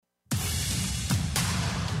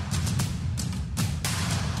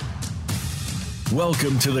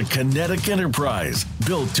Welcome to the Kinetic Enterprise,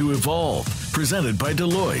 built to evolve, presented by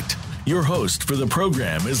Deloitte. Your host for the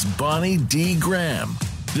program is Bonnie D. Graham.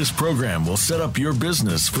 This program will set up your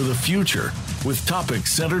business for the future with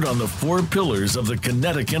topics centered on the 4 pillars of the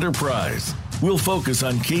Kinetic Enterprise. We'll focus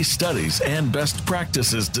on case studies and best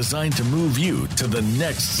practices designed to move you to the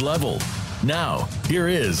next level. Now, here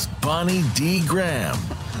is Bonnie D. Graham.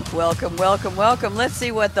 Welcome, welcome, welcome. Let's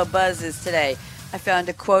see what the buzz is today. I found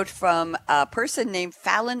a quote from a person named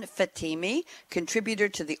Fallon Fatimi, contributor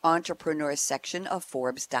to the entrepreneur section of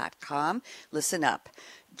Forbes.com. Listen up.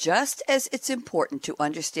 Just as it's important to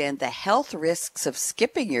understand the health risks of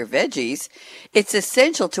skipping your veggies, it's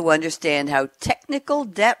essential to understand how technical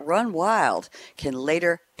debt run wild can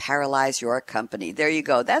later paralyze your company. There you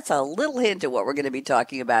go. That's a little hint of what we're going to be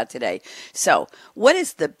talking about today. So, what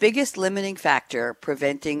is the biggest limiting factor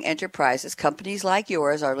preventing enterprises, companies like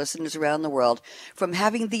yours, our listeners around the world, from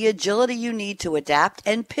having the agility you need to adapt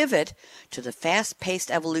and pivot to the fast-paced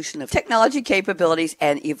evolution of technology capabilities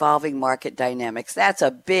and evolving market dynamics? That's a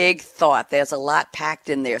big thought. There's a lot packed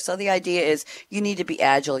in there. So the idea is you need to be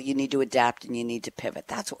agile, you need to adapt, and you need to pivot.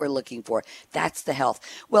 That's what we're looking for. That's the health.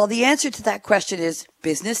 Well, the answer to that question is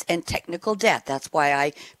business and technical debt. That's why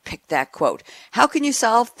I picked that quote. How can you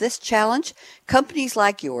solve this challenge? Companies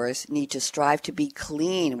like yours need to strive to be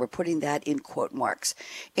clean. We're putting that in quote marks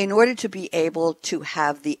in order to be able to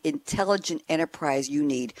have the intelligent enterprise you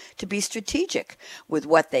need to be strategic with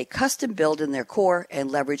what they custom build in their core and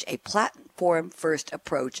leverage a platform-first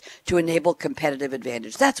approach to enable competitive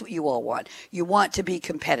advantage. That's what you all want. You want to be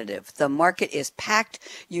competitive. The market is packed.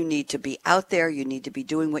 You need to be out there. You need to be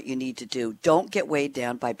doing what you need to do. Don't get weighed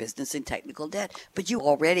down by business and technical debt, but you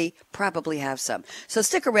already probably have some. So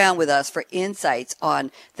stick around with us for insights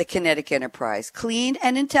on the Kinetic Enterprise. Clean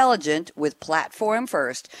and intelligent with platform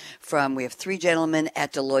first we have 3 gentlemen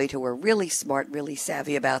at Deloitte who are really smart, really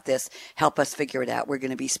savvy about this. Help us figure it out. We're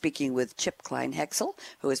going to be speaking with Chip Klein-Hexel,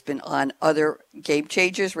 who has been on other Game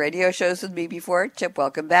Changers radio shows with me before. Chip,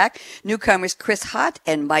 welcome back. Newcomers Chris Hott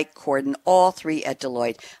and Mike Corden, all 3 at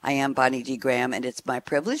Deloitte. I am Bonnie D. Graham, and it's my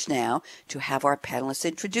privilege now to have our panelists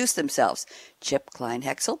introduce themselves. Chip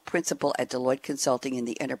Klein-Hexel, principal at Deloitte Consulting in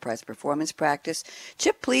the Enterprise Performance Practice.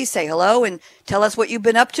 Chip, please say hello and tell us what you've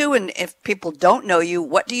been up to. And if people don't know you,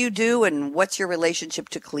 what do you do and what's your relationship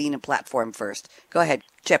to Clean and Platform First? Go ahead,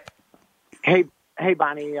 Chip. Hey,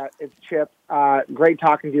 Bonnie, it's Chip. Great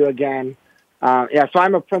talking to you again. So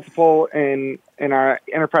I'm a principal in our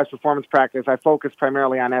Enterprise Performance Practice. I focus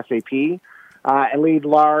primarily on SAP and lead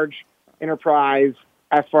large enterprise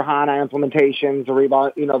S/4HANA implementations,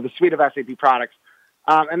 Ariba, the suite of SAP products.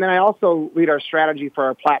 And then I also lead our strategy for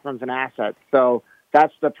our platforms and assets. So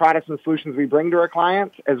that's the products and solutions we bring to our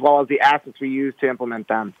clients, as well as the assets we use to implement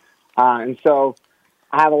them. And so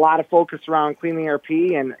I have a lot of focus around Clean ERP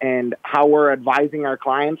and how we're advising our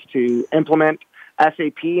clients to implement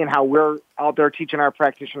SAP and how we're out there teaching our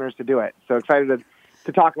practitioners to do it. So excited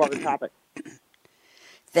to talk about this topic.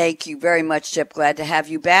 Thank you very much, Chip. Glad to have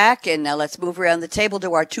you back. And now let's move around the table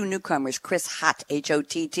to our 2 newcomers, Chris Hott,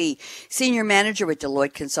 H-O-T-T, Senior Manager with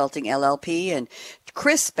Deloitte Consulting LLP. And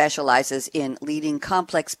Chris specializes in leading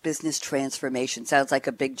complex business transformation. Sounds like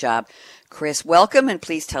a big job. Chris, welcome, and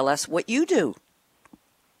please tell us what you do.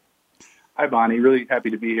 Hi, Bonnie. Really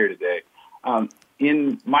happy to be here today.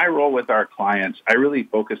 In my role with our clients, I really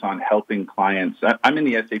focus on helping clients. I'm in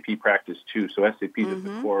the SAP practice too, so SAP is at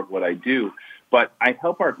the core of what I do. But I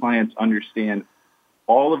help our clients understand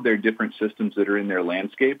all of their different systems that are in their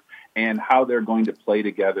landscape and how they're going to play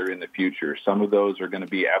together in the future. Some of those are going to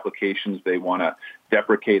be applications they want to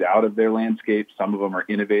deprecate out of their landscape. Some of them are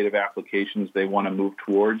innovative applications they want to move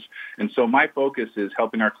towards. And so my focus is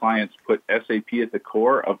helping our clients put SAP at the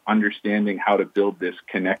core of understanding how to build this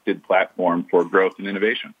connected platform for growth and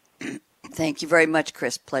innovation. Thank you very much,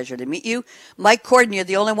 Chris. Pleasure to meet you. Mike Corden, you're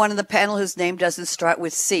the only one on the panel whose name doesn't start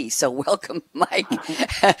with C, so welcome, Mike.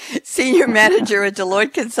 Senior Manager at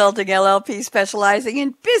Deloitte Consulting LLP, specializing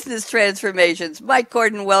in business transformations. Mike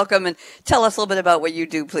Corden, welcome, and tell us a little bit about what you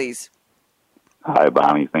do, please. Hi,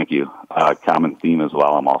 Bonnie. Thank you. Common theme as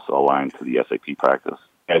well. I'm also aligned to the SAP practice.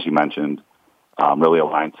 As you mentioned, really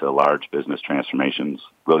aligned to large business transformations.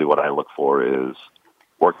 Really what I look for is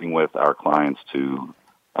working with our clients to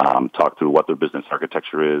talk through what their business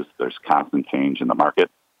architecture is. There's constant change in the market,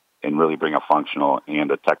 and really bring a functional and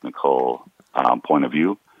a technical point of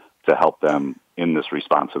view to help them in this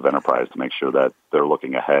responsive enterprise to make sure that they're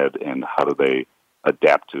looking ahead and how do they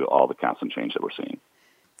adapt to all the constant change that we're seeing.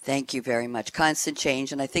 Thank you very much. Constant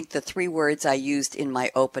change. And I think the three words I used in my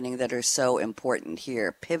opening that are so important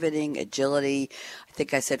here: pivoting, agility. I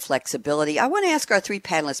think I said flexibility. I want to ask our three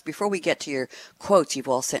panelists, before we get to your quotes, you've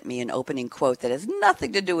all sent me an opening quote that has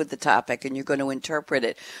nothing to do with the topic, and you're going to interpret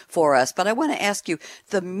it for us. But I want to ask you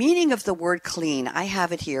the meaning of the word clean. I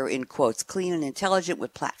have it here in quotes: clean and intelligent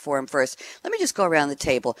with platform first. Let me just go around the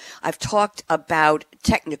table. I've talked about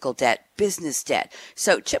technical debt, business debt.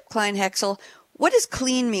 So Chip Klein-Hexel, what does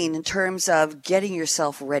clean mean in terms of getting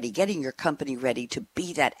yourself ready, getting your company ready to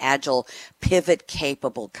be that agile,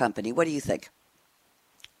 pivot-capable company? What do you think?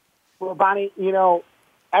 Well, Bonnie,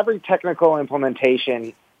 every technical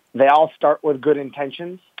implementation, they all start with good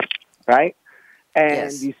intentions, right?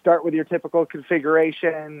 And Yes. You start with your typical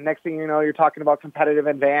configuration. Next thing you know, you're talking about competitive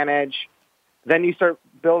advantage. Then you start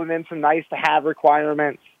building in some nice-to-have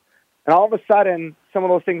requirements. And all of a sudden, some of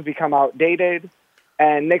those things become outdated.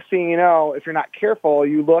 And next thing you know, if you're not careful,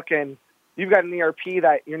 you look and you've got an ERP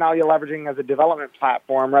that you're leveraging as a development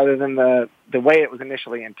platform rather than the way it was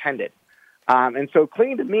initially intended. And so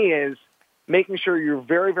clean to me is making sure you're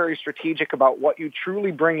very, very strategic about what you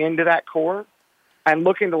truly bring into that core and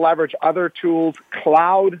looking to leverage other tools,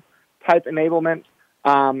 cloud-type enablement,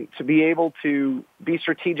 to be able to be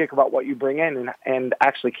strategic about what you bring in and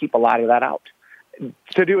actually keep a lot of that out.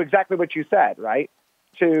 To do exactly what you said, right?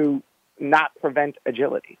 To not prevent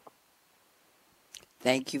agility.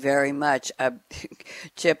 Thank you very much.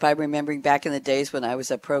 Chip, I'm remembering back in the days when I was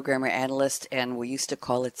a programmer analyst, and we used to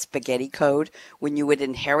call it spaghetti code, when you would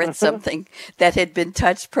inherit something that had been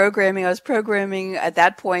touched programming. I was programming at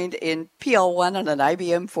that point in PL1 on an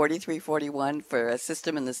IBM 4341 for a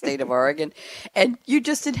system in the state of Oregon. And you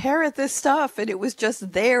just inherit this stuff, and it was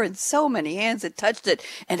just there, and so many hands had touched it,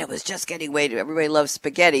 and it was just getting way to, everybody loves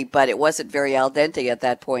spaghetti, but it wasn't very al dente at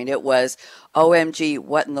that point. It was, OMG,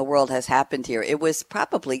 what in the world has happened here? It was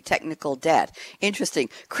probably technical debt. Interesting.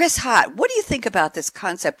 Chris Hott, what do you think about this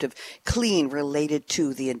concept of clean related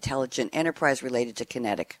to the intelligent enterprise, related to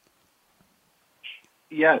Kinetic?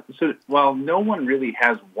 Yeah, so while no one really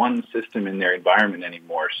has one system in their environment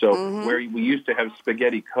anymore, so where we used to have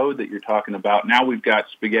spaghetti code that you're talking about, now we've got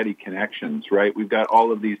spaghetti connections, right? We've got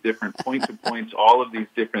all of these different point-to-points, all of these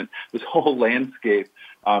different, this whole landscape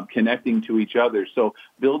connecting to each other. So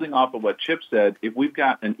building off of what Chip said, if we've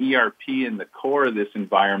got an ERP in the core of this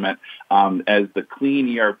environment as the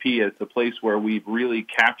clean ERP, as the place where we've really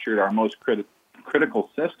captured our most critical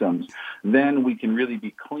systems, then we can really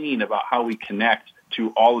be clean about how we connect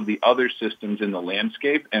to all of the other systems in the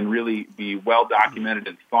landscape and really be well documented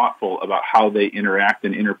and thoughtful about how they interact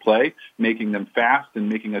and interplay, making them fast and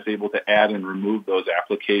making us able to add and remove those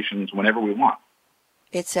applications whenever we want.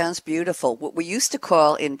 It sounds beautiful. What we used to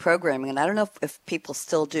call in programming, and I don't know if people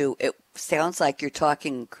still do, it sounds like you're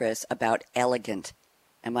talking, Chris, about elegant.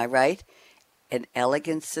 Am I right? An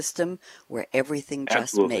elegant system where everything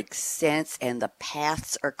just makes sense and the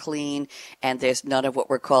paths are clean and there's none of what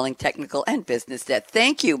we're calling technical and business debt.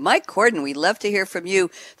 Thank you. Mike Corden, we'd love to hear from you.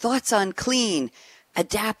 Thoughts on clean,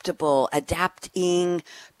 adaptable, adapting,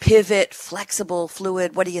 pivot, flexible,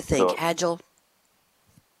 fluid. What do you think? Agile?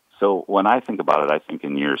 So when I think about it, I think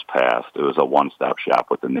in years past, it was a one-stop shop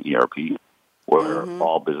within the ERP where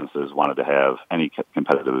all businesses wanted to have any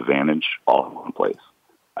competitive advantage all in one place.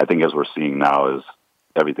 I think as we're seeing now is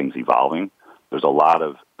everything's evolving. There's a lot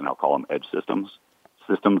of, and I'll call them edge systems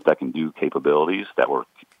that can do capabilities that were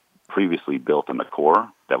previously built in the core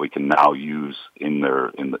that we can now use in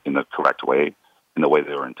the correct way, in the way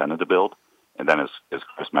they were intended to build. And then as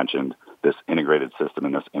Chris mentioned, this integrated system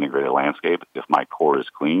and this integrated landscape, if my core is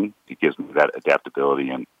clean, it gives me that adaptability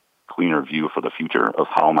and cleaner view for the future of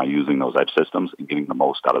how am I using those edge systems and getting the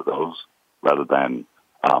most out of those rather than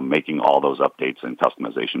making all those updates and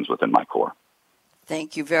customizations within my core.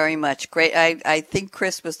 Thank you very much. Great. I think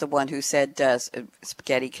Chris was the one who said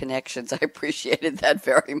spaghetti connections. I appreciated that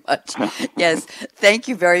very much. Yes. Thank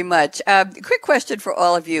you very much. Quick question for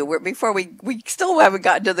all of you. Before we still haven't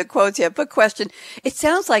gotten to the quotes yet, but question. It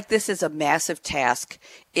sounds like this is a massive task.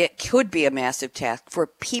 It could be a massive task for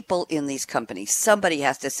people in these companies. Somebody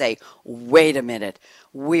has to say, wait a minute.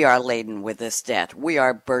 We are laden with this debt. We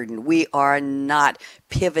are burdened. We are not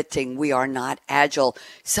pivoting. We are not agile.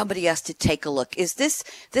 Somebody has to take a look. Is this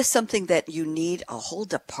something that you need a whole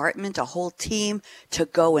department, a whole team to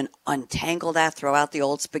go and untangle that, throw out the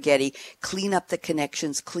old spaghetti, clean up the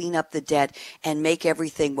connections, clean up the debt, and make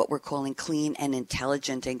everything what we're calling clean and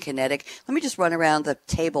intelligent and kinetic? Let me just run around the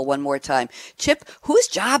table one more time. Chip, whose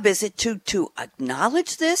job is it to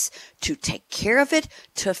acknowledge this, to take care of it,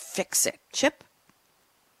 to fix it? Chip?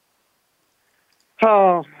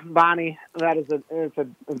 Oh, Bonnie, that is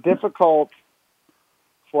a difficult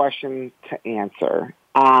question to answer.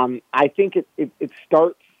 I think it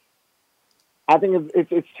starts. I think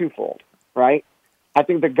it's twofold, right? I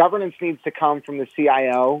think the governance needs to come from the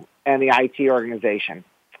CIO and the IT organization,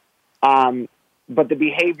 but the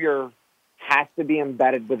behavior has to be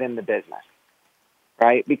embedded within the business,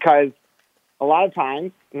 right? Because a lot of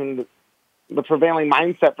times, the prevailing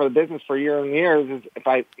mindset for the business for years and years is if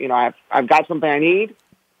I've got something I need,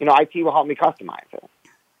 IT will help me customize it.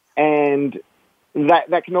 And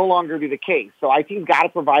that can no longer be the case. So IT's got to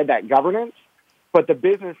provide that governance, but the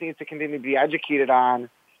business needs to continue to be educated on,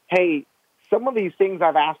 hey, some of these things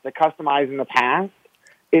I've asked to customize in the past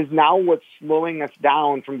is now what's slowing us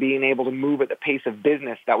down from being able to move at the pace of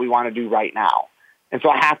business that we want to do right now. And so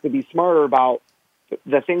I have to be smarter about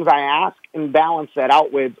the things I ask and balance that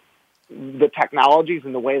out with the technologies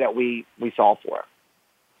and the way that we solve for it.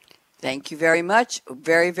 Thank you very much.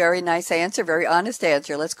 Very, very nice answer. Very honest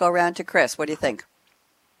answer. Let's go around to Chris. What do you think?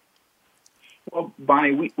 Well,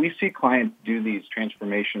 Bonnie, we see clients do these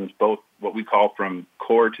transformations, both what we call from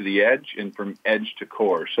core to the edge and from edge to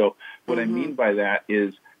core. So what I mean by that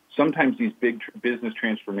is sometimes these big business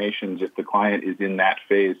transformations, if the client is in that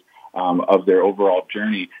phase of their overall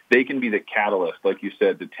journey, they can be the catalyst, like you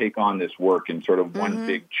said, to take on this work in sort of one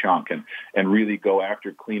big chunk and really go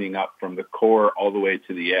after cleaning up from the core all the way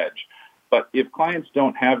to the edge. But if clients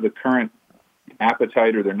don't have the current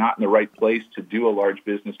appetite or they're not in the right place to do a large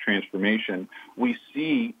business transformation, we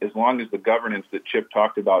see, as long as the governance that Chip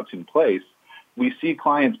talked about is in place, we see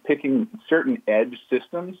clients picking certain edge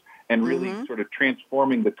systems and really sort of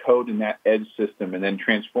transforming the code in that edge system and then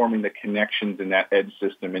transforming the connections in that edge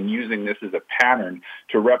system and using this as a pattern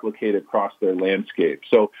to replicate across their landscape.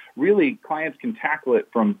 So really, clients can tackle it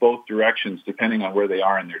from both directions depending on where they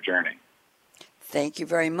are in their journey. Thank you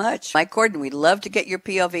very much. Mike Gordon, we'd love to get your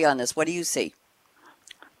POV on this. What do you see?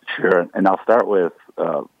 Sure. And I'll start with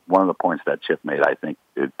one of the points that Chip made. I think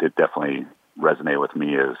it definitely resonated with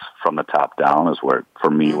me is from the top down is where, for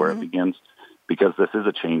me, where it begins. Because this is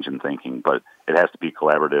a change in thinking, but it has to be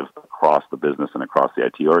collaborative across the business and across the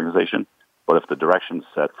IT organization. But if the direction's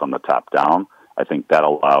set from the top down, I think that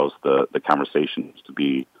allows the conversations to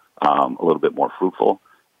be a little bit more fruitful,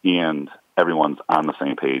 and everyone's on the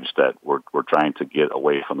same page that we're trying to get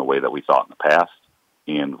away from the way that we thought in the past,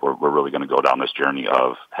 and we're really going to go down this journey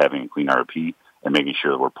of having a clean ERP and making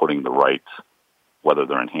sure that we're putting the right, whether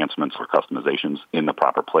they're enhancements or customizations, in the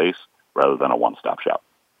proper place rather than a one-stop shop.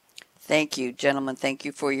 Thank you, gentlemen. Thank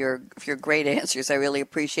you for your great answers. I really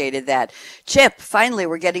appreciated that. Chip, finally,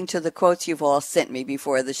 we're getting to the quotes you've all sent me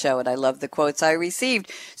before the show, and I love the quotes I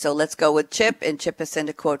received. So let's go with Chip, and Chip has sent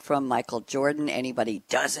a quote from Michael Jordan. Anybody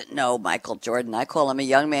doesn't know Michael Jordan, I call him a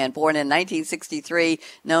young man born in 1963,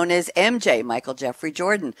 known as MJ, Michael Jeffrey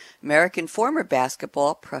Jordan, American former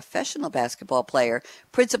professional basketball player,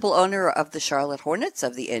 principal owner of the Charlotte Hornets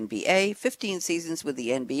of the NBA, 15 seasons with the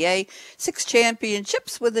NBA, 6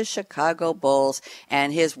 championships with the Chicago Bulls,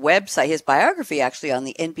 and his website, his biography actually on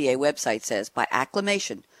the NBA website says, by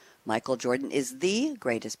acclamation, Michael Jordan is the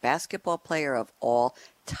greatest basketball player of all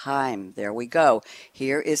time. There we go.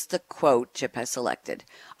 Here is the quote Chip has selected.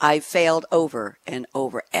 I've failed over and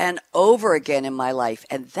over and over again in my life,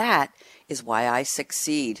 and that is why I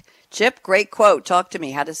succeed. Chip, great quote. Talk to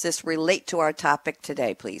me. How does this relate to our topic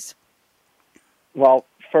today, please? Well,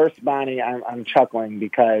 first, Bonnie, I'm chuckling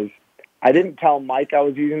because I didn't tell Mike I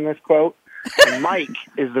was using this quote. And Mike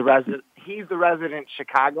is the resident. He's the resident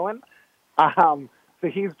Chicagoan. So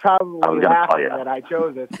he's probably laughing that I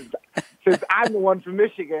chose it since I'm the one from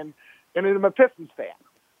Michigan and I'm a Pistons fan.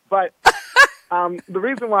 But the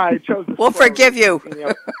reason why I chose this we'll quote, forgive you.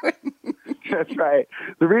 That's right.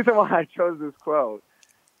 The reason why I chose this quote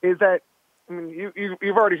is that, I mean,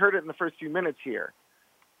 you've already heard it in the first few minutes here.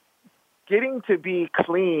 Getting to be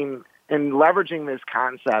clean and leveraging this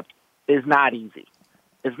concept is not easy.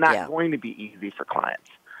 It's not going to be easy for clients.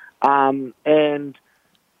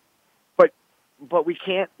 But you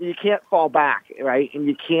can't fall back, right? And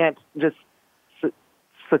you can't just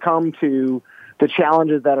succumb to the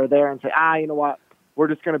challenges that are there and say, you know what, we're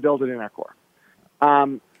just going to build it in our core.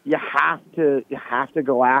 You have to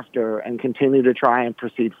go after and continue to try and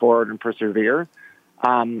proceed forward and persevere,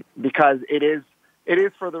 because it is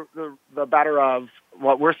for the better of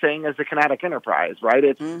what we're saying as the Kinetic Enterprise, right?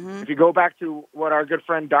 It's if you go back to what our good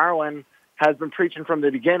friend Darwin has been preaching from the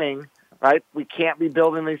beginning, right? We can't be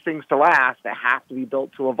building these things to last. They have to be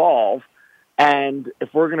built to evolve. And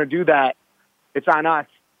if we're going to do that, it's on us,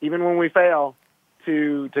 even when we fail,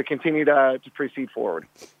 to continue to proceed forward.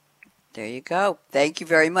 There you go. Thank you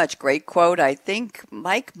very much. Great quote. I think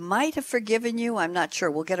Mike might have forgiven you. I'm not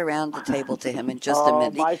sure. We'll get around the table to him in just a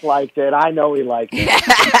minute. Mike liked it. I know he liked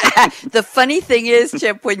it. The funny thing is,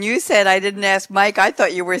 Chip, when you said I didn't ask Mike, I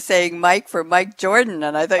thought you were saying Mike for Mike Jordan,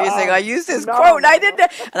 and I thought you were saying I used his quote. I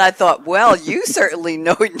didn't, and I thought, well, you certainly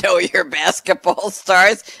know your basketball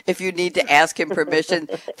stars. If you need to ask him permission,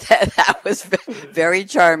 that was very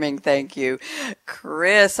charming. Thank you,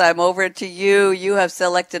 Chris. I'm over to you. You have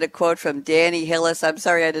selected a quote from Danny Hillis. I'm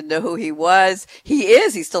sorry I didn't know who he was.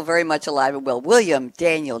 He's still very much alive and well. William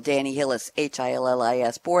Daniel Danny Hillis,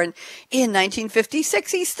 Hillis, born in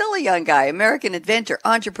 1956. He's still a young guy, American inventor,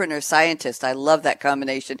 entrepreneur, scientist. I love that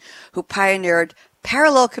combination, who pioneered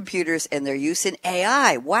parallel computers and their use in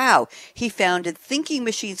AI. Wow. He founded Thinking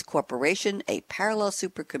Machines Corporation, a parallel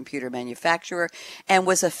supercomputer manufacturer, and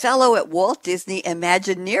was a fellow at Walt Disney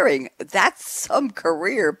Imagineering. That's some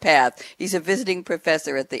career path. He's a visiting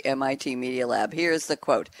professor at the MIT Media Lab. Here's the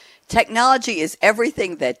quote. Technology is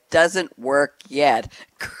everything that doesn't work yet.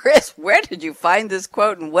 Chris, where did you find this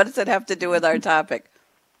quote, and what does it have to do with our topic?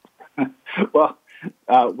 Well,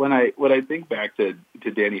 when I think back to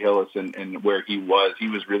Danny Hillis and where he was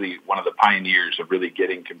really one of the pioneers of really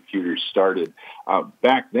getting computers started.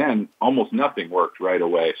 Back then, almost nothing worked right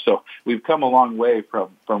away. So we've come a long way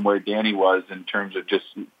from where Danny was in terms of just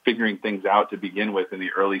figuring things out to begin with in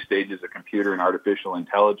the early stages of computer and artificial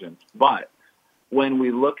intelligence. But when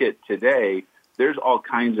we look at today, there's all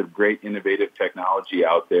kinds of great innovative technology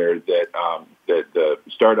out there that the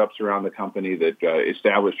startups around the company, that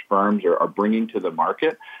established firms are bringing to the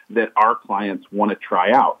market that our clients want to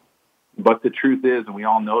try out. But the truth is, and we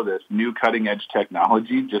all know this, new cutting-edge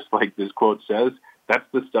technology, just like this quote says, that's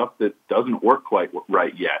the stuff that doesn't work quite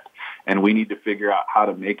right yet. And we need to figure out how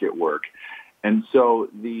to make it work. And so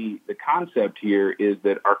the concept here is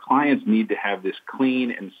that our clients need to have this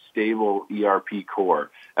clean and stable ERP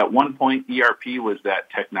core. At one point, ERP was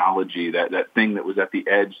that technology, that thing that was at the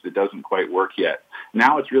edge that doesn't quite work yet.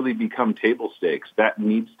 Now it's really become table stakes. That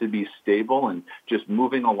needs to be stable and just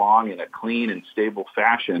moving along in a clean and stable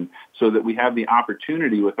fashion so that we have the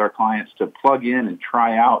opportunity with our clients to plug in and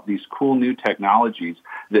try out these cool new technologies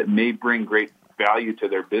that may bring great value to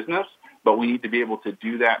their business. But we need to be able to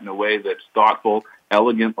do that in a way that's thoughtful,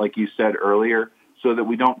 elegant, like you said earlier, so that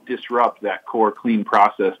we don't disrupt that core clean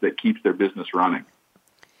process that keeps their business running.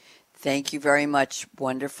 Thank you very much.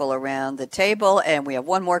 Wonderful around the table. And we have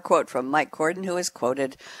one more quote from Mike Corden, who has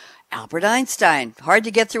quoted Albert Einstein. Hard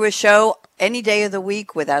to get through a show any day of the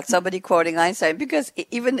week without somebody quoting Einstein, because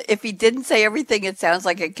even if he didn't say everything, it sounds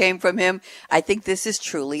like it came from him. I think this is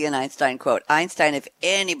truly an Einstein quote. Einstein, if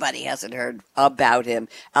anybody hasn't heard about him,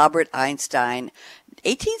 Albert Einstein,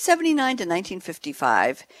 1879 to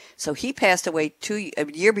 1955. So he passed away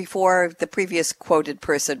a year before the previous quoted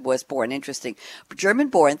person was born. Interesting.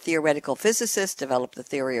 German-born theoretical physicist, developed the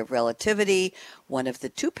theory of relativity, one of the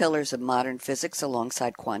two pillars of modern physics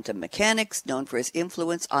alongside quantum mechanics, known for his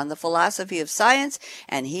influence on the philosophy of science,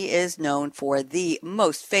 and he is known for the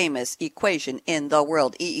most famous equation in the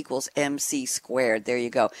world, E = mc squared. There you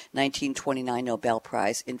go. 1929 Nobel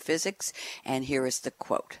Prize in Physics. And here is the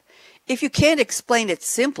quote. If you can't explain it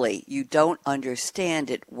simply, you don't understand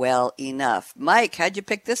it well enough. Mike, how'd you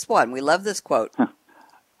pick this one? We love this quote.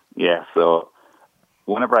 Yeah, so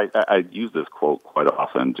whenever I use this quote quite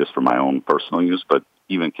often just for my own personal use, but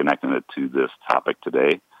even connecting it to this topic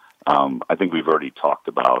today, I think we've already talked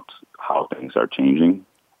about how things are changing.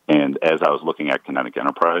 And as I was looking at Kinetic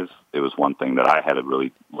Enterprise, it was one thing that I had to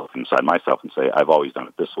really look inside myself and say, I've always done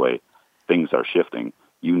it this way. Things are shifting.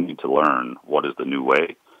 You need to learn what is the new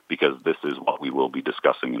way, because this is what we will be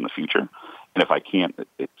discussing in the future. And if I can't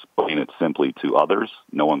explain it simply to others,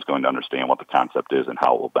 no one's going to understand what the concept is and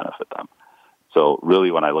how it will benefit them. So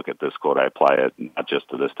really, when I look at this quote, I apply it not just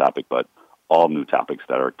to this topic, but all new topics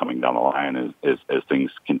that are coming down the line as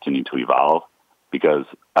things continue to evolve, because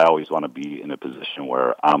I always want to be in a position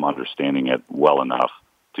where I'm understanding it well enough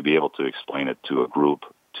to be able to explain it to a group,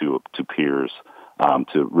 to peers,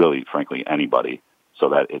 to really, frankly, anybody, so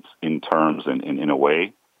that it's in terms and in a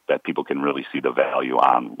way that people can really see the value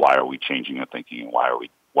on why are we changing our thinking and why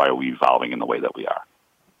are we evolving in the way that we are.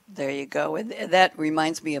 There you go. And that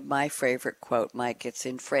reminds me of my favorite quote, Mike. It's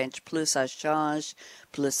in French. Plus ça change,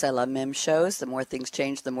 plus c'est la même chose. The more things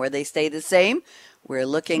change, the more they stay the same. We're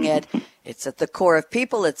looking at, it's at the core of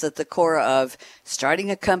people. It's at the core of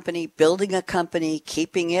starting a company, building a company,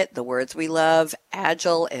 keeping it, the words we love,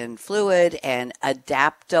 agile and fluid and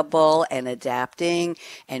adaptable and adapting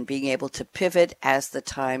and being able to pivot as the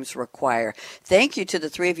times require. Thank you to the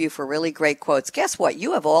three of you for really great quotes. Guess what?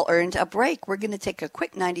 You have all earned a break. We're going to take a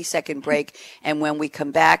quick 90-second break. And when we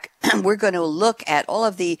come back, we're going to look at all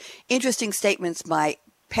of the interesting statements my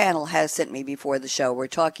panel has sent me before the show. We're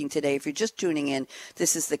talking today, if you're just tuning in,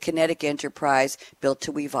 this is the Kinetic Enterprise Built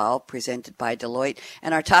to Evolve, presented by Deloitte.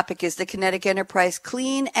 And our topic is the Kinetic Enterprise,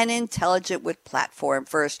 clean and intelligent with platform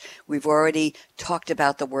first. We've already talked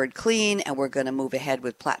about the word clean, and we're going to move ahead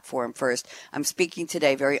with platform first. I'm speaking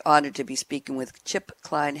today, very honored to be speaking with Chip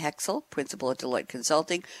Klein-Hexel, principal at Deloitte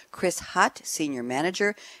Consulting, Chris Hutt, senior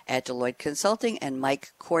manager at Deloitte Consulting, and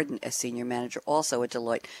Mike Corden, a senior manager also at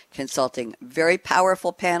Deloitte Consulting. Very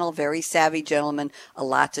powerful panel, very savvy gentlemen, a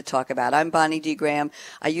lot to talk about. I'm Bonnie D. Graham.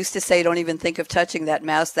 I used to say, don't even think of touching that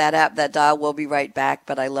mouse, that app, that dial. We'll be right back.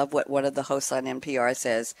 But I love what one of the hosts on NPR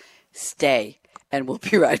says, stay, and we'll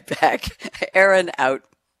be right back. Aaron out.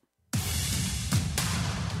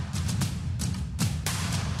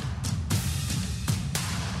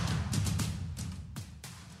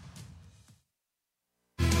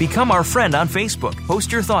 Become our friend on Facebook.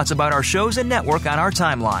 Post your thoughts about our shows and network on our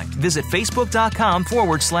timeline. Visit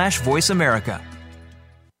facebook.com/Voice America.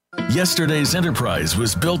 Yesterday's enterprise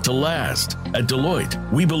was built to last. At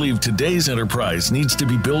Deloitte, we believe today's enterprise needs to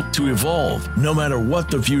be built to evolve, no matter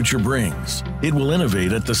what the future brings. It will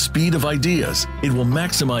innovate at the speed of ideas, it will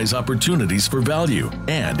maximize opportunities for value,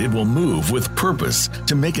 and it will move with purpose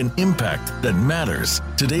to make an impact that matters.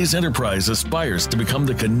 Today's enterprise aspires to become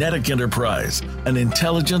the Kinetic Enterprise, an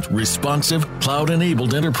intelligent, responsive,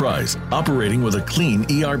 cloud-enabled enterprise operating with a clean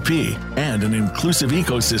ERP and an inclusive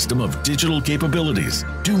ecosystem of digital capabilities.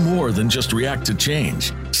 Do more than just react to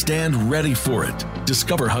change. Stand ready for it.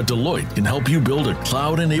 Discover how Deloitte can help you build a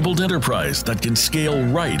cloud-enabled enterprise that can scale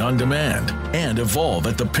right on demand and evolve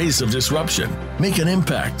at the pace of disruption. Make an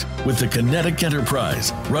impact with the Kinetic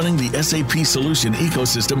Enterprise, running the SAP solution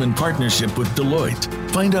ecosystem in partnership with Deloitte.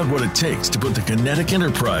 Find out what it takes to put the Kinetic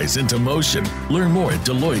Enterprise into motion. Learn more at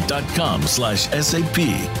Deloitte.com/SAP.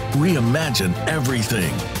 Reimagine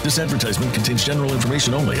everything. This advertisement contains general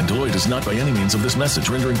information only, and Deloitte is not by any means of this message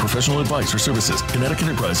rendering professional advice or services. Kinetic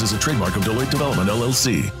Enterprise is a trademark of Deloitte Development,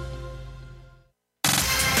 LLC.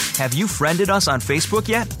 Have you friended us on Facebook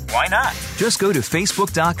yet? Why not? Just go to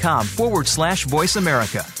facebook.com/Voice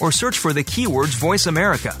America or search for the keywords Voice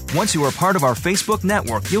America. Once you are part of our Facebook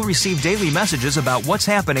network, you'll receive daily messages about what's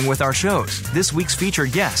happening with our shows, this week's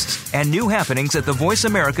featured guests, and new happenings at the Voice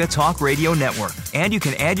America Talk Radio Network. And you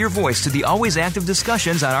can add your voice to the always active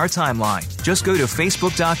discussions on our timeline. Just go to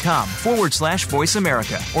facebook.com/Voice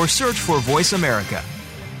America or search for Voice America.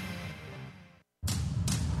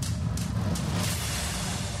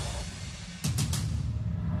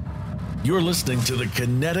 You're listening to the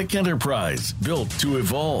Kinetic Enterprise, Built to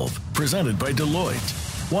Evolve, presented by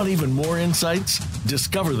Deloitte. Want even more insights?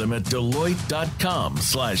 Discover them at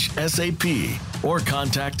Deloitte.com/SAP or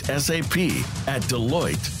contact SAP at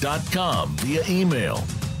Deloitte.com via email.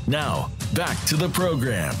 Now, back to the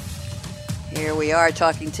program. Here we are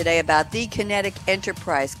talking today about the Kinetic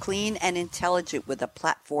Enterprise, clean and intelligent with a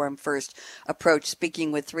platform-first approach,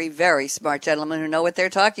 speaking with three very smart gentlemen who know what they're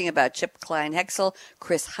talking about, Chip Klein-Hexel,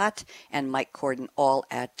 Chris Hutt, and Mike Corden, all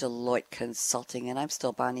at Deloitte Consulting. And I'm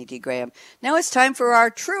still Bonnie D. Graham. Now it's time for our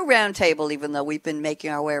true roundtable, even though we've been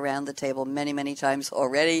making our way around the table many, many times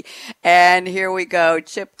already. And here we go.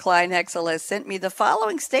 Chip Klein-Hexel has sent me the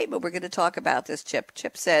following statement. We're going to talk about this, Chip.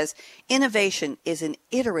 Chip says, innovation is an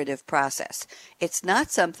iterative process. It's not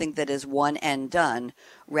something that is one and done.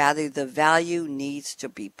 Rather, the value needs to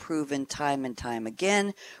be proven time and time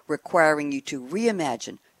again, requiring you to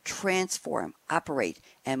reimagine, transform, operate,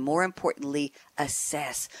 and more importantly,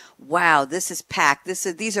 assess. Wow, this is packed.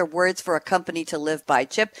 These are words for a company to live by.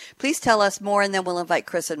 Chip, please tell us more, and then we'll invite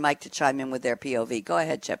Chris and Mike to chime in with their POV. Go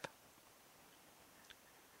ahead, Chip.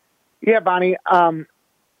 Yeah, Bonnie. As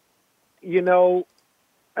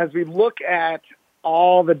we look at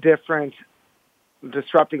all the different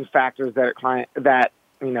disrupting factors that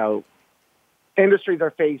industries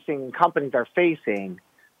are facing, companies are facing,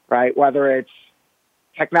 right? Whether it's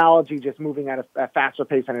technology just moving at a faster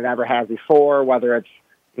pace than it ever has before, whether it's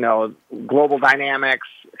global dynamics,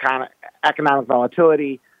 kind of economic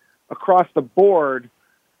volatility across the board,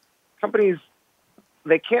 companies,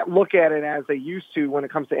 they can't look at it as they used to when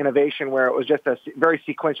it comes to innovation, where it was just a very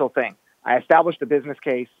sequential thing. I established a business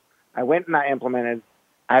case, I went and I implemented,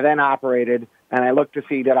 I then operated, and I looked to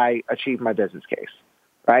see that I achieved my business case,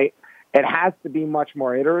 right? It has to be much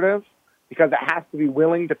more iterative because it has to be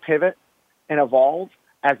willing to pivot and evolve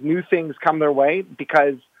as new things come their way,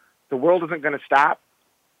 because the world isn't going to stop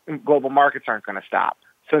and global markets aren't going to stop.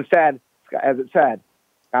 So instead, as it said,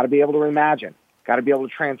 got to be able to reimagine, got to be able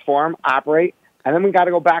to transform, operate, and then we got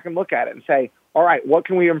to go back and look at it and say, all right, what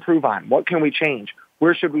can we improve on? What can we change?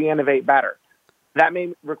 Where should we innovate better? That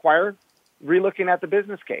may require relooking at the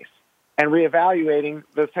business case and reevaluating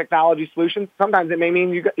those technology solutions. Sometimes it may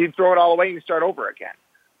mean you throw it all away and you start over again.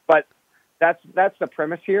 But that's the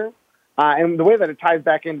premise here. And the way that it ties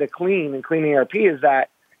back into clean and clean ERP is that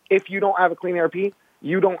if you don't have a clean ERP,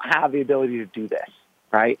 you don't have the ability to do this,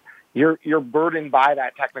 right? You're burdened by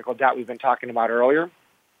that technical debt we've been talking about earlier,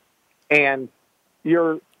 and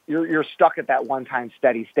you're stuck at that one-time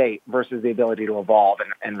steady state versus the ability to evolve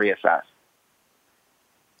and reassess.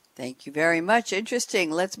 Thank you very much.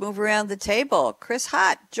 Interesting. Let's move around the table. Chris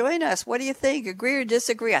Hott, join us. What do you think? Agree or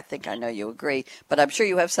disagree? I think I know you agree, but I'm sure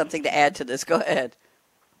you have something to add to this. Go ahead.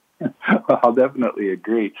 I'll definitely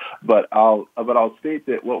agree, but I'll state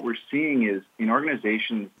that what we're seeing is in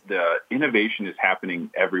organizations, the innovation is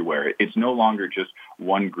happening everywhere. It's no longer just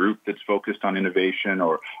one group that's focused on innovation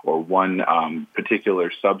or one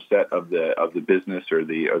particular subset of the business or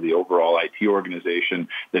the overall IT organization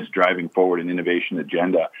that's driving forward an innovation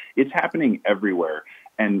agenda. It's happening everywhere.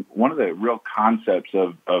 And one of the real concepts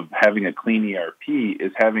of having a clean ERP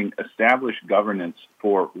is having established governance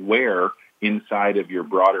for where inside of your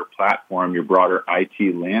broader platform, your broader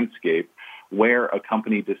IT landscape, where a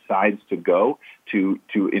company decides to go to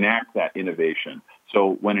enact that innovation.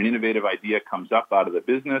 So when an innovative idea comes up out of the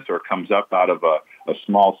business or comes up out of a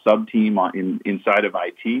small sub-team inside of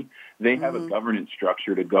IT, they have a governance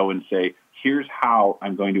structure to go and say, here's how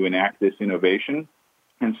I'm going to enact this innovation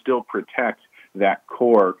and still protect that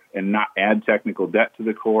core and not add technical debt to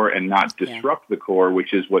the core and not disrupt the core,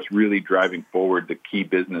 which is what's really driving forward the key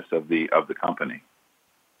business of the company.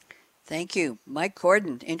 Thank you. Mike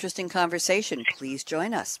Corden, interesting conversation. Please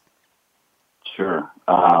join us. Sure.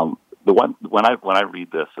 When I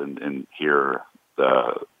read this and hear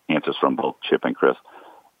the answers from both Chip and Chris,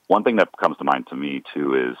 one thing that comes to mind to me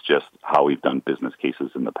too is just how we've done business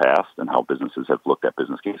cases in the past and how businesses have looked at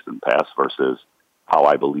business cases in the past versus how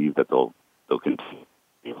I believe that they'll continue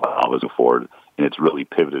moving forward, and it's really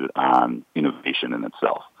pivoted on innovation in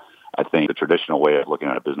itself. I think the traditional way of looking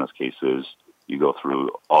at a business case is you go through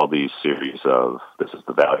all these series of, this is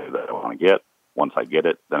the value that I want to get. Once I get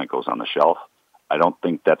it, then it goes on the shelf. I don't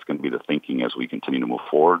think that's going to be the thinking as we continue to move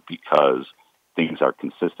forward, because things are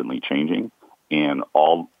consistently changing, and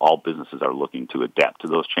all businesses are looking to adapt to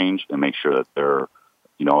those change and make sure that they're,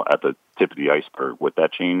 at the tip of the iceberg with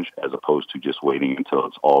that change, as opposed to just waiting until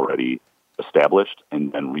it's already established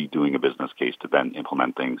and then redoing a business case to then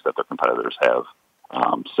implement things that their competitors have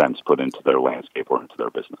since put into their landscape or into their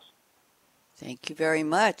business. Thank you very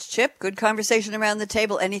much. Chip, good conversation around the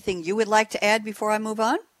table. Anything you would like to add before I move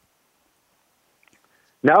on?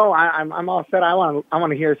 No, I'm all set. I want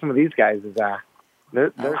to hear some of these guys.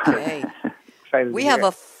 They're okay. excited. We have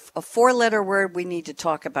a 4-letter word we need to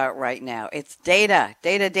talk about right now. It's data.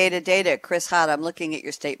 Data. Chris Hott, I'm looking at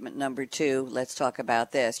your statement number 2. Let's talk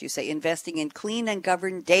about this. You say investing in clean and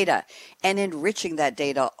governed data and enriching that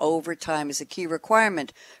data over time is a key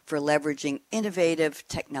requirement for leveraging innovative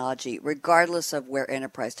technology, regardless of where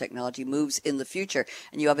enterprise technology moves in the future.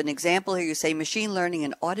 And you have an example here. You say machine learning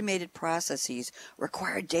and automated processes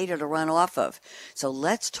require data to run off of. So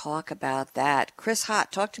let's talk about that. Chris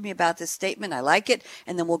Hott, talk to me about this statement. I like it.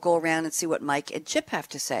 And then we'll go around and see what Mike and Chip have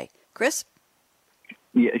to say. Chris?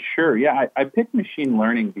 Yeah, sure. Yeah, I picked machine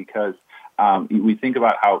learning because we think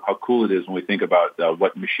about how cool it is when we think about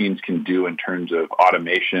what machines can do in terms of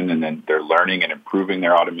automation, and then they're learning and improving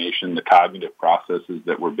their automation, the cognitive processes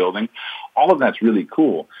that we're building. All of that's really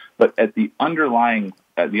cool. But at the underlying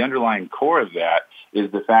core of that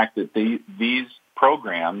is the fact that these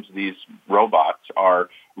programs, these robots, are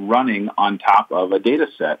running on top of a data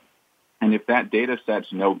set. And if that data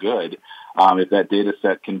set's no good, if that data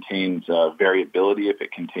set contains variability, if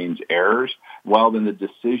it contains errors, well, then the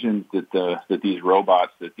decisions that these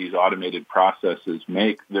robots, that these automated processes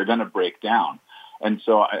make, they're going to break down. And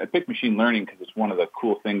so I picked machine learning because it's one of the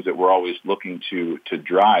cool things that we're always looking to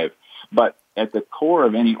drive. But at the core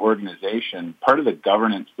of any organization, part of the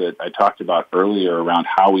governance that I talked about earlier around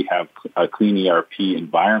how we have a clean ERP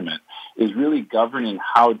environment is really governing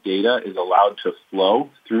how data is allowed to flow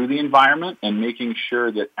through the environment and making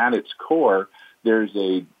sure that at its core, there's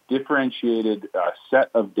a differentiated set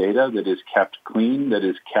of data that is kept clean, that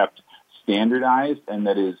is kept standardized, and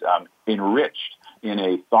that is enriched in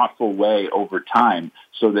a thoughtful way over time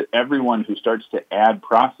so that everyone who starts to add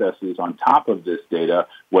processes on top of this data,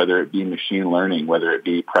 whether it be machine learning, whether it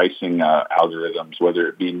be pricing algorithms, whether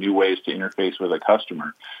it be new ways to interface with a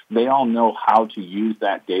customer, they all know how to use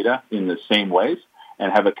that data in the same ways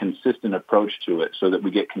and have a consistent approach to it so that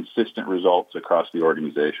we get consistent results across the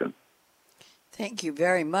organization. Thank you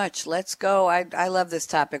very much. Let's go. I love this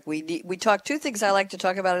topic. We talk two things I like to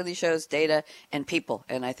talk about in these shows: data and people,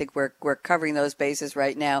 and I think we're covering those bases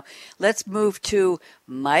right now. Let's move to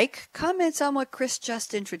Mike. Comments on what Chris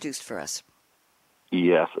just introduced for us.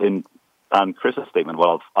 Yes, and on Chris's statement,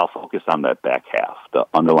 well, I'll focus on that back half. The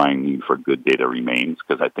underlying need for good data remains,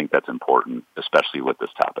 because I think that's important, especially with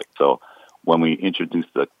this topic. So when we introduce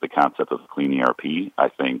the concept of clean ERP, I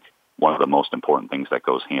think one of the most important things that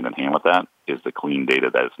goes hand in hand with that is the clean data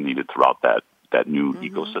that is needed throughout that new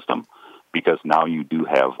ecosystem, because now you do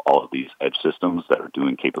have all of these edge systems that are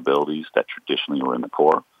doing capabilities that traditionally were in the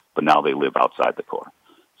core, but now they live outside the core.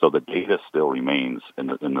 So the data still remains, and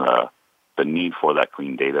the need for that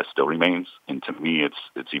clean data still remains. And to me,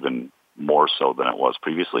 it's even more so than it was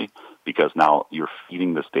previously, because now you're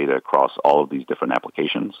feeding this data across all of these different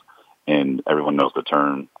applications, and everyone knows the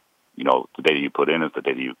term, the data you put in is the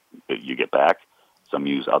data you get back. Some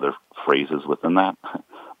use other phrases within that,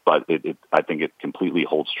 but I think it completely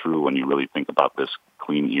holds true when you really think about this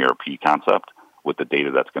clean ERP concept with the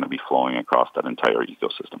data that's going to be flowing across that entire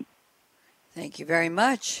ecosystem. Thank you very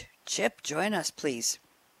much. Chip, join us, please.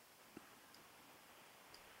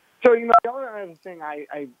 So, the other thing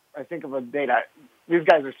I think of with data, these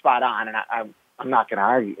guys are spot on, and I'm not going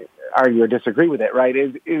to argue or disagree with it, right,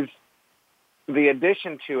 is the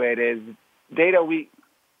addition to it is data. We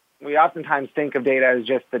oftentimes think of data as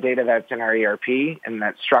just the data that's in our ERP and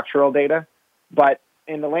that's structural data. But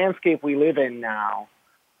in the landscape we live in now,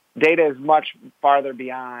 data is much farther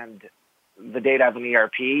beyond the data of an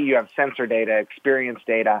ERP. You have sensor data, experience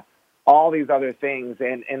data, all these other things.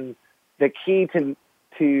 And the key to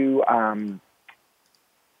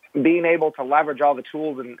being able to leverage all the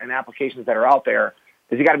tools and applications that are out there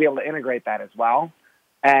is you got to be able to integrate that as well.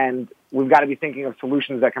 And we've got to be thinking of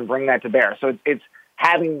solutions that can bring that to bear. So it's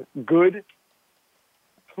having good,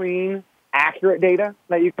 clean, accurate data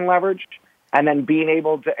that you can leverage, and then being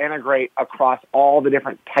able to integrate across all the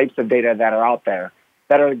different types of data that are out there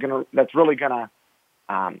that's really gonna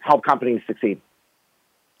help companies succeed.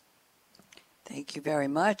 Thank you very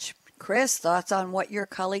much. Chris, thoughts on what your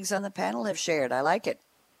colleagues on the panel have shared? I like it.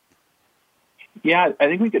 Yeah, I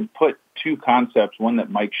think we could put two concepts, one that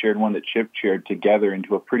Mike shared, one that Chip shared, together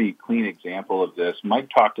into a pretty clean example of this. Mike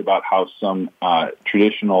talked about how some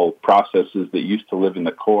traditional processes that used to live in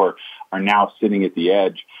the core are now sitting at the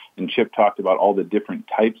edge, and Chip talked about all the different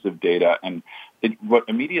types of data. And what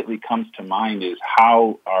immediately comes to mind is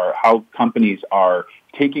how companies are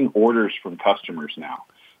taking orders from customers now.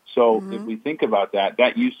 So if we think about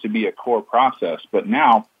that used to be a core process, but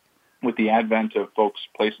now, with the advent of folks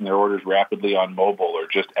placing their orders rapidly on mobile or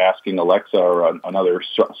just asking Alexa or another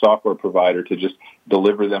software provider to just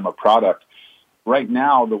deliver them a product, right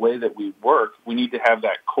now, the way that we work, we need to have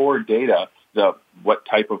that core data, what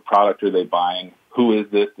type of product are they buying, who is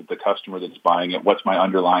this, the customer that's buying it, what's my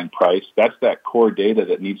underlying price. That's that core data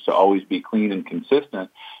that needs to always be clean and consistent.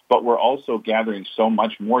 But we're also gathering so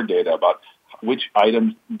much more data about which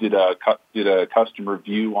items did a customer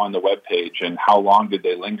view on the web page, and how long did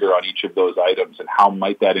they linger on each of those items, and how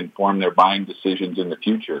might that inform their buying decisions in the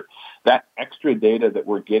future. That extra data that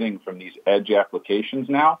we're getting from these edge applications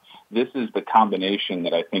now, this is the combination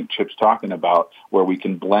that I think Chip's talking about, where we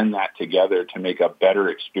can blend that together to make a better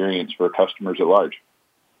experience for customers at large.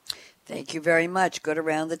 Thank you very much. Good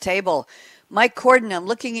around the table. Mike Corden, I'm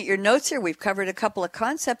looking at your notes here. We've covered a couple of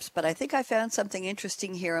concepts, but I think I found something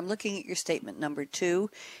interesting here. I'm looking at your statement number 2,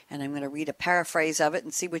 and I'm going to read a paraphrase of it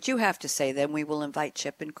and see what you have to say. Then we will invite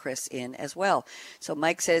Chip and Chris in as well. So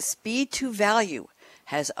Mike says, speed to value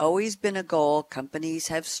has always been a goal companies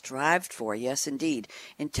have strived for. Yes, indeed.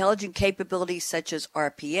 Intelligent capabilities such as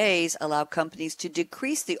RPAs allow companies to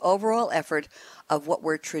decrease the overall effort of what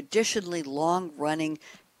were traditionally long-running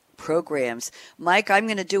programs. Mike, I'm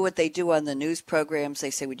going to do what they do on the news programs.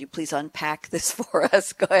 They say, would you please unpack this for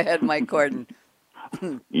us? Go ahead, Mike Corden.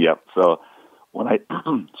 Yep. So when I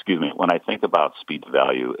think about speed to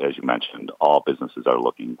value, as you mentioned, all businesses are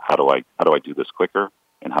looking, how do I do this quicker,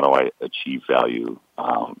 and how do I achieve value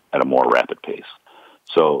at a more rapid pace?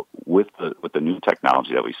 So with the new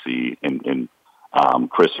technology that we see, and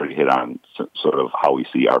Chris already hit on sort of how we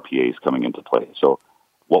see RPAs coming into play. So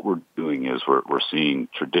what we're doing is we're seeing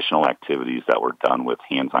traditional activities that were done with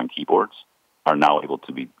hands-on keyboards are now able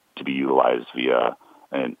to be utilized via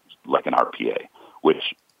like an RPA,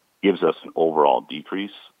 which gives us an overall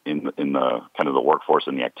decrease in the kind of the workforce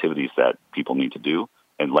and the activities that people need to do,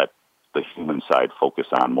 and let the human side focus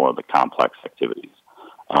on more of the complex activities.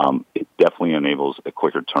 It definitely enables a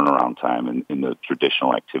quicker turnaround time in the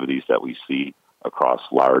traditional activities that we see across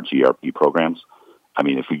large ERP programs. I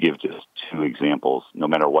mean, if we give just two examples, no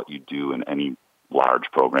matter what you do in any large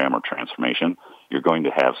program or transformation, you're going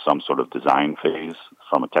to have some sort of design phase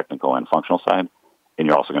from a technical and functional side, and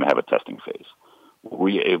you're also going to have a testing phase. What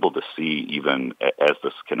we're able to see, even as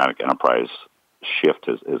this Kinetic Enterprise shift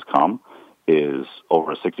has come, is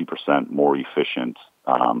over a 60% more efficient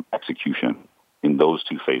execution in those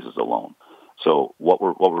two phases alone. So what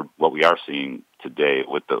we are seeing today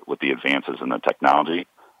with the advances in the technology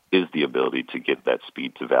is the ability to get that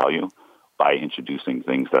speed to value by introducing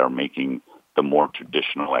things that are making the more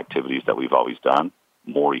traditional activities that we've always done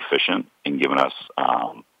more efficient and giving us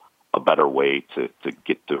a better way to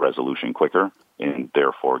get to resolution quicker and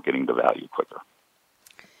therefore getting the value quicker.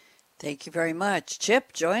 Thank you very much.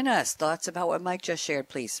 Chip, join us. Thoughts about what Mike just shared,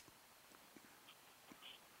 please.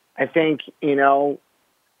 I think,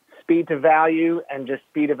 speed to value and just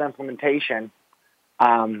speed of implementation.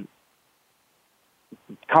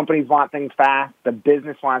 Companies want things fast. The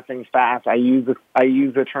business wants things fast. I use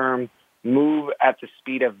the term move at the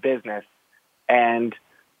speed of business. And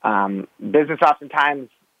business oftentimes,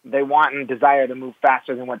 they want and desire to move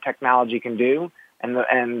faster than what technology can do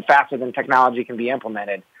and faster than technology can be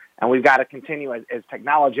implemented. And we've got to continue as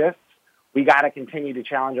technologists, we got to continue to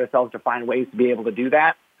challenge ourselves to find ways to be able to do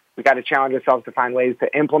that. We got to challenge ourselves to find ways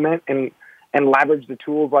to implement and leverage the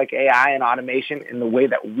tools like AI and automation in the way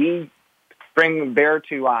that we bring bear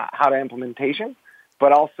to how to implementation,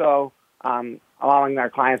 but also allowing our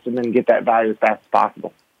clients to then get that value as fast as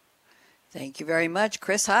possible. Thank you very much.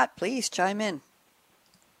 Chris Hott, please chime in.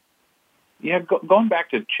 Yeah, going back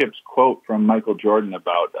to Chip's quote from Michael Jordan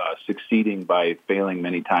about succeeding by failing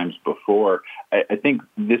many times before, I think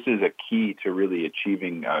this is a key to really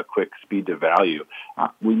achieving quick speed to value.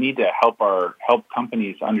 We need to help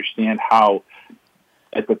companies understand how,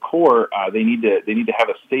 at the core, they need to have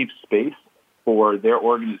a safe space for their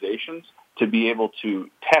organizations to be able to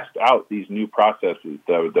test out these new processes,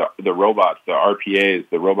 the robots, the RPAs,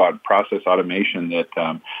 the robot process automation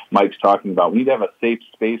that Mike's talking about. We need to have a safe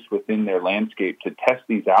space within their landscape to test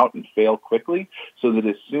these out and fail quickly, so that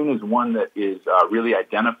as soon as one that is really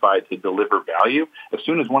identified to deliver value, as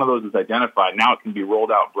soon as one of those is identified, now it can be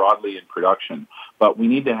rolled out broadly in production. But we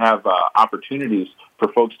need to have opportunities for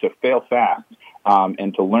folks to fail fast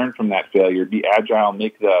and to learn from that failure, be agile,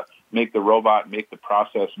 make the robot, make the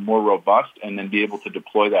process more robust, and then be able to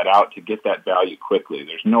deploy that out to get that value quickly.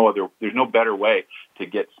 There's no better way to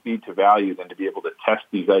get speed to value than to be able to test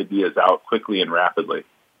these ideas out quickly and rapidly.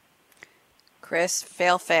 Chris,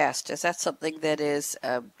 fail fast. Is that something that is,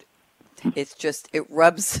 it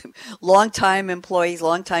rubs long-time employees,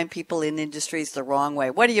 long-time people in industries the wrong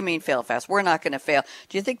way? What do you mean fail fast? We're not going to fail.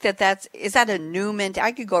 Do you think is that a new mentality?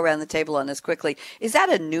 I could go around the table on this quickly. Is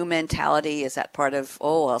that a new mentality? Is that part of,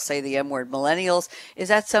 I'll say the M word, millennials? Is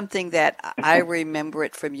that something that I remember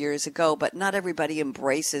it from years ago, but not everybody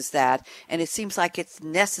embraces that? And it seems like it's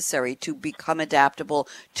necessary to become adaptable,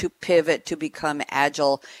 to pivot, to become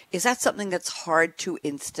agile. Is that something that's hard to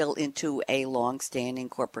instill into a long-standing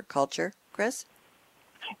corporate culture? Chris?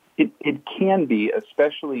 It can be,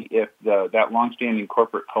 especially if that longstanding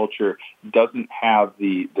corporate culture doesn't have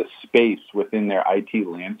the space within their IT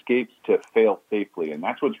landscapes to fail safely, and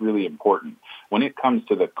that's what's really important. When it comes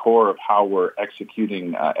to the core of how we're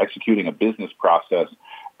executing a business process,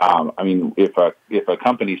 if a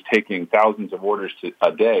company's taking thousands of orders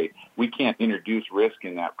a day, we can't introduce risk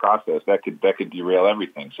in that process. That could derail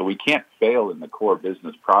everything. So we can't fail in the core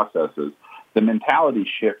business processes. The mentality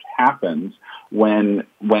shift happens when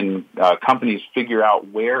companies figure out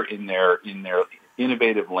where in their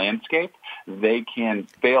innovative landscape they can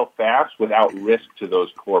fail fast without risk to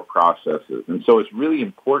those core processes. And so it's really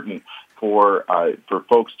important for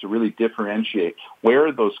folks to really differentiate where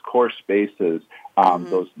are those core spaces,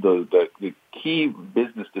 the key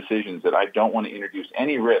business decisions that I don't want to introduce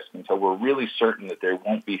any risk until we're really certain that there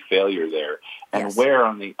won't be failure there, and yes, where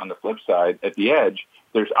on the flip side, at the edge,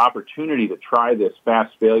 there's opportunity to try this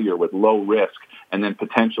fast failure with low risk and then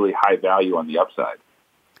potentially high value on the upside.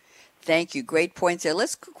 Thank you. Great points there.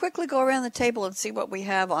 Let's quickly go around the table and see what we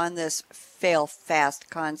have on this fail fast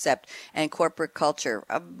concept and corporate culture.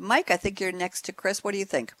 Mike, I think you're next to Chris. What do you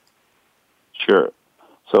think? Sure.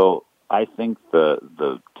 So I think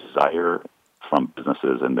the desire from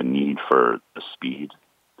businesses and the need for the speed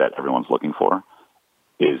that everyone's looking for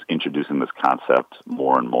is introducing this concept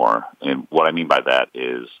more and more. And what I mean by that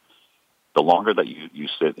is The longer that you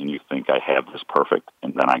sit and you think I have this perfect,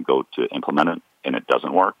 and then I go to implement it and it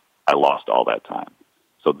doesn't work, I lost all that time.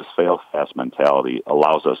 So this fail-fast mentality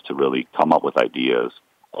allows us to really come up with ideas,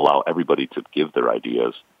 allow everybody to give their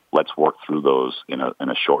ideas. Let's work through those in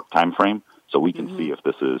a short time frame so we can see if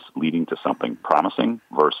this is leading to something promising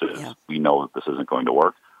versus we know that this isn't going to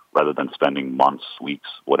work, rather than spending months, weeks,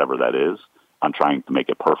 whatever that is, on trying to make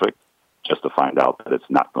it perfect just to find out that it's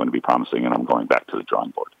not going to be promising and I'm going back to the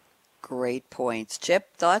drawing board. Great points.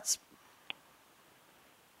 Chip, thoughts?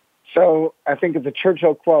 So I think it's a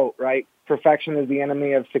Churchill quote, right? Perfection is the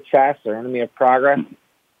enemy of success or enemy of progress.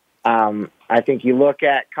 I think you look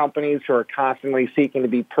at companies who are constantly seeking to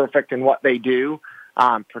be perfect in what they do,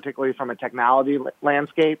 particularly from a technology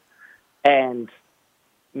landscape, and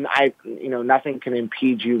nothing can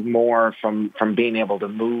impede you more from being able to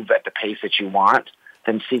move at the pace that you want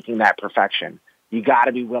than seeking that perfection. You got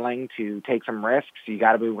to be willing to take some risks. You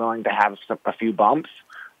got to be willing to have a few bumps,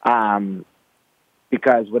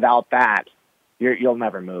 because without that, you'll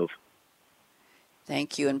never move.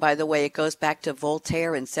 Thank you. And by the way, it goes back to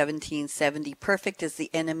Voltaire in 1770. Perfect is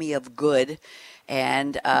the enemy of good.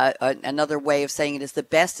 And another way of saying it is the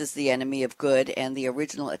best is the enemy of good. And the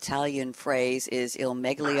original Italian phrase is il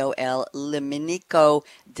meglio è l'inimico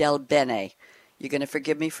del bene. You going to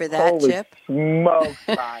forgive me for that, Holy Chip? Smokes,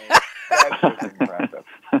 Brian. That's just impressive.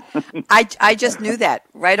 I just knew that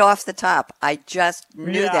right off the top. I just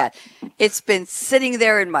knew that. It's been sitting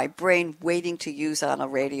there in my brain waiting to use on a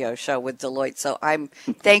radio show with Deloitte. So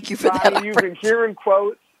thank you for that. You've been hearing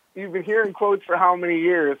quotes. You've been hearing quotes for how many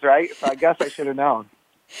years, right? So I guess I should have known.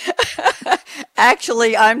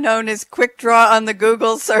 Actually, I'm known as Quick Draw on the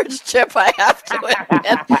Google search, Chip, I have to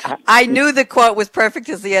admit. I knew the quote was perfect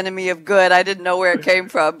is the enemy of good. I didn't know where it came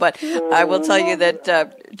from, but I will tell you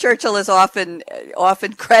that Churchill is often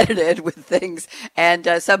credited with things. And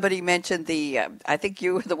somebody mentioned I think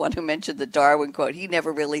you were the one who mentioned the Darwin quote. He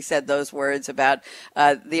never really said those words about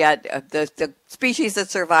the species that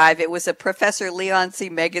survive. It was a Professor Leon C.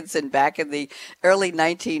 Megginson back in the early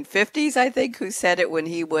 1950s, I think, who said it when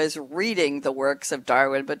he was reading the works of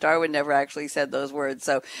Darwin, but Darwin never actually said those words.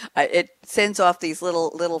 So it sends off these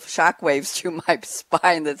little shockwaves through my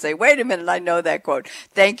spine that say, wait a minute, I know that quote.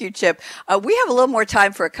 Thank you, Chip. We have a little more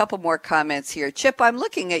time for a couple more comments here. Chip, I'm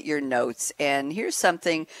looking at your notes, and here's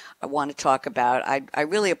something I want to talk about. I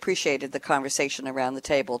really appreciated the conversation around the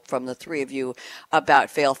table from the three of you about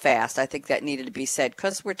fail fast. I think that needed to be said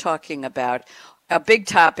because we're talking about a big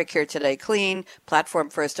topic here today, clean,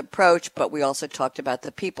 platform-first approach, but we also talked about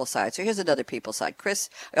the people side. So here's another people side.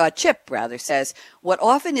 Chip says, what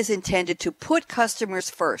often is intended to put customers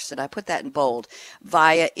first, and I put that in bold,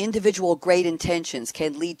 via individual great intentions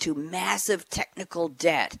can lead to massive technical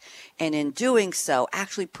debt, and in doing so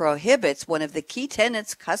actually prohibits one of the key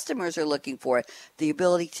tenets customers are looking for, the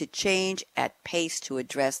ability to change at pace to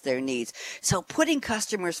address their needs. So putting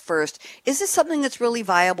customers first, is this something that's really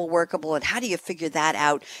viable, workable, and how do you figure that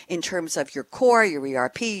out in terms of your core, your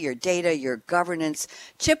ERP, your data, your governance?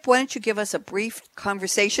 Chip, why don't you give us a brief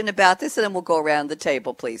conversation about this, and then we'll go around the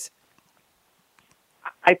table, please.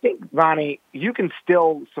 I think, Ronnie, you can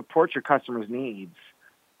still support your customers' needs,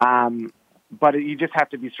 but you just have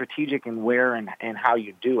to be strategic in where and how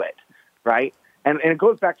you do it, right? And it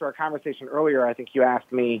goes back to our conversation earlier. I think you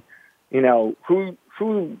asked me, who's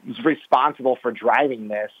responsible for driving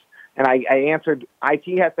this? And I answered,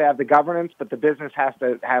 IT has to have the governance, but the business has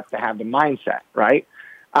to have the mindset, right?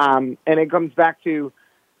 And it comes back to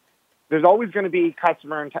there's always going to be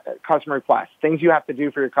customer requests, things you have to do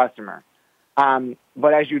for your customer.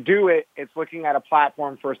 But as you do it, it's looking at a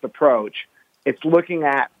platform-first approach. It's looking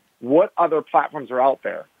at what other platforms are out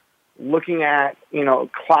there, looking at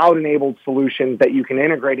cloud-enabled solutions that you can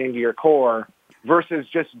integrate into your core versus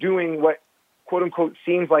just doing what quote-unquote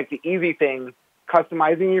seems like the easy thing,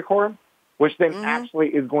 customizing your core, which then actually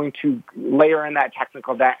is going to layer in that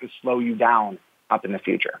technical debt and slow you down up in the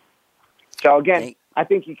future. So again, I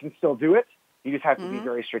think you can still do it. You just have to be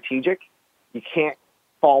very strategic. You can't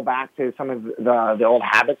fall back to some of the old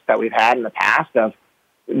habits that we've had in the past of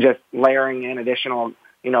just layering in additional,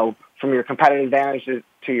 from your competitive advantages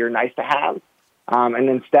to your nice to have, and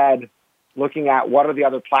instead looking at what are the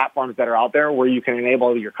other platforms that are out there where you can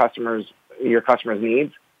enable your customers'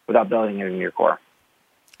 needs without building it in your core.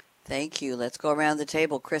 Thank you. Let's go around the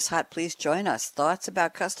table. Chris Hott, please join us. Thoughts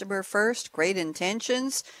about customer first, great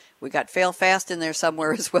intentions. We got fail fast in there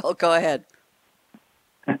somewhere as well. Go ahead.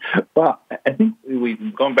 Well, I think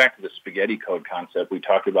going back to the spaghetti code concept we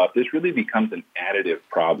talked about, this really becomes an additive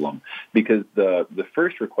problem because the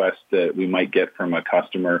first request that we might get from a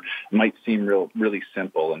customer might seem really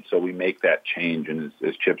simple, and so we make that change. And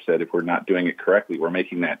as Chip said, if we're not doing it correctly, we're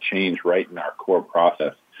making that change right in our core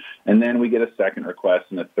process. And then we get a second request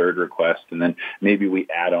and a third request, and then maybe we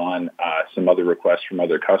add on some other requests from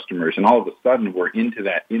other customers. And all of a sudden, we're into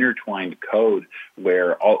that intertwined code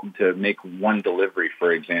where to make one delivery,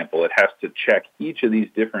 for example, it has to check each of these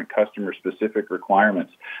different customer-specific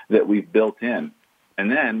requirements that we've built in.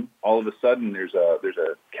 And then all of a sudden, there's a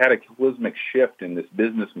cataclysmic shift in this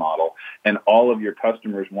business model, and all of your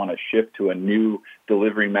customers want to shift to a new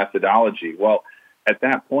delivery methodology. Well, at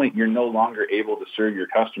that point, you're no longer able to serve your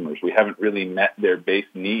customers. We haven't really met their base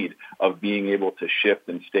need of being able to shift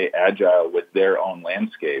and stay agile with their own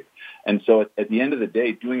landscape. And so at the end of the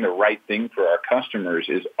day, doing the right thing for our customers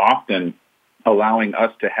is often allowing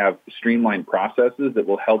us to have streamlined processes that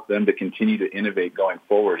will help them to continue to innovate going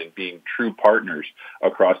forward and being true partners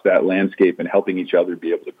across that landscape and helping each other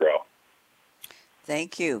be able to grow.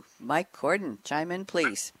 Thank you. Mike Corden, chime in,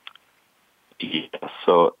 please. Yeah,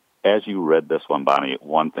 so as you read this one, Bonnie,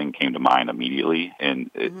 one thing came to mind immediately,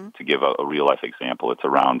 and to give a real-life example, it's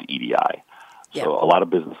around EDI. Yeah. So a lot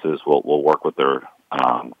of businesses will work with their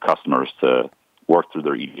customers to work through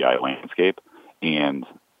their EDI landscape, and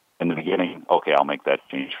in the beginning, okay, I'll make that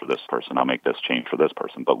change for this person, I'll make this change for this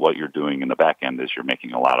person, but what you're doing in the back end is you're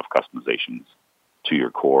making a lot of customizations to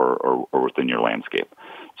your core or within your landscape.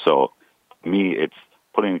 So to me, it's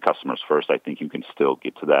putting the customers first. I think you can still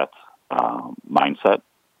get to that mindset.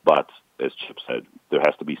 But as Chip said, there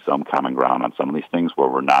has to be some common ground on some of these things where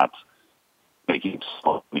we're not making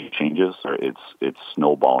small changes, or it's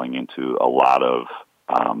snowballing into a lot of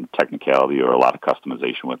technicality or a lot of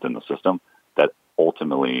customization within the system that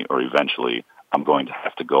ultimately or eventually I'm going to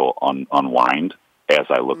have to go unwind as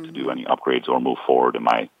I look to do any upgrades or move forward in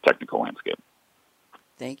my technical landscape.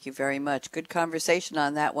 Thank you very much. Good conversation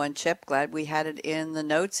on that one, Chip. Glad we had it in the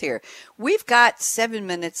notes here. We've got 7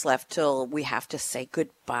 minutes left till we have to say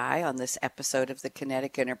goodbye on this episode of the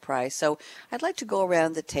Kinetic Enterprise. So I'd like to go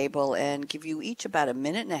around the table and give you each about a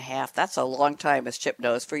minute and a half. That's a long time, as Chip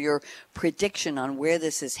knows, for your prediction on where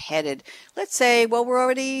this is headed. Let's say, well, we're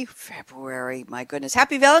already February. My goodness.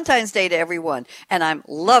 Happy Valentine's Day to everyone. And I'm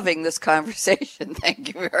loving this conversation.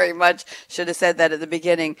 Thank you very much. Should have said that at the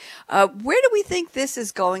beginning. Where do we think this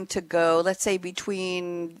is going to go, let's say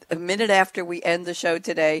between a minute after we end the show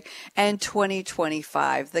today and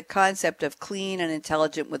 2025, the concept of clean and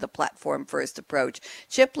intelligent with a platform-first approach?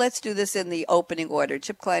 Chip, let's do this in the opening order.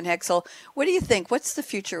 Chip Klein-Hexel, what do you think? What's the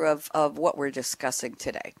future of what we're discussing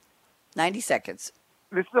today? 90 seconds.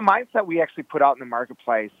 This is a mindset we actually put out in the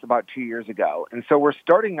marketplace about 2 years ago, and so we're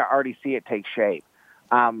starting to already see it take shape.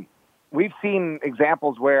 We've seen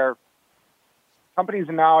examples where companies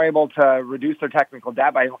are now able to reduce their technical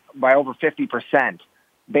debt by over 50%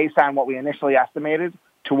 based on what we initially estimated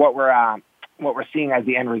to what we're seeing as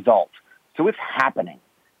the end result. So it's happening.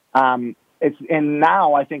 And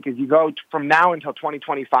now I think as you go from now until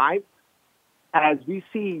 2025, as we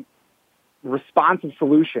see responsive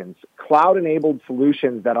solutions, cloud-enabled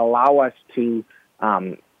solutions that allow us to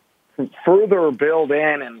further build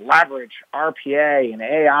in and leverage RPA and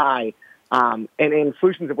AI, and in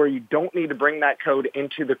solutions where you don't need to bring that code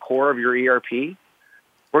into the core of your ERP,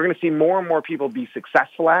 we're going to see more and more people be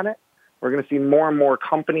successful at it. We're going to see more and more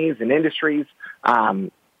companies and industries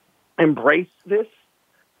embrace this,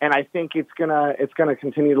 and I think it's gonna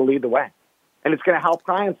continue to lead the way, and it's going to help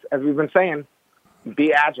clients, as we've been saying,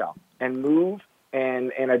 be agile and move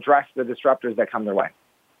and address the disruptors that come their way.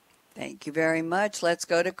 Thank you very much. Let's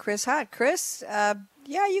go to Chris Hott. Chris,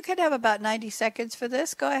 you could have about 90 seconds for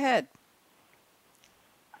this. Go ahead.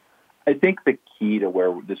 I think the key to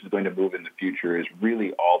where this is going to move in the future is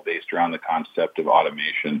really all based around the concept of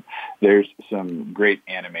automation. There's some great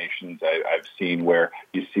animations I've seen where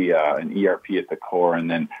you see an ERP at the core, and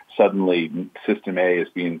then suddenly System A is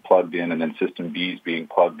being plugged in, and then System B is being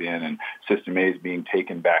plugged in, and System A is being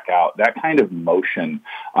taken back out. That kind of motion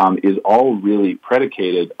is all really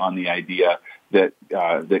predicated on the idea that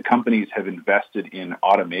the companies have invested in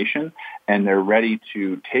automation, and they're ready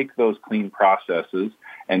to take those clean processes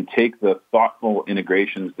and take the thoughtful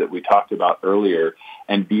integrations that we talked about earlier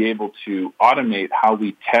and be able to automate how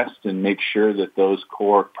we test and make sure that those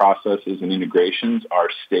core processes and integrations are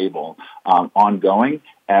stable, ongoing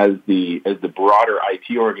as the broader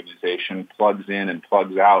IT organization plugs in and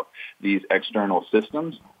plugs out these external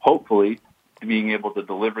systems, hopefully being able to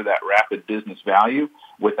deliver that rapid business value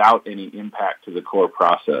without any impact to the core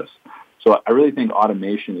process. So I really think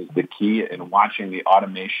automation is the key, and watching the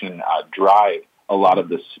automation drive a lot of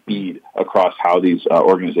the speed across how these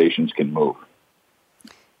organizations can move.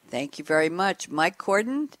 Thank you very much. Mike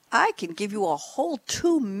Corden, I can give you a whole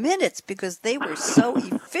 2 minutes because they were so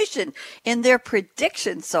efficient in their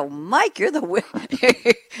predictions. So, Mike, you're the winner.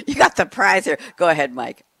 You got the prize here. Go ahead,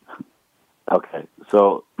 Mike. Okay.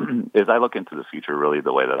 So as I look into the future, really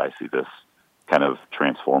the way that I see this kind of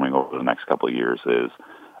transforming over the next couple of years is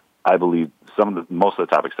I believe most of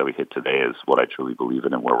the topics that we hit today is what I truly believe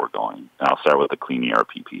in and where we're going. And I'll start with the clean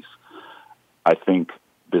ERP piece. I think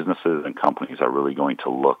businesses and companies are really going to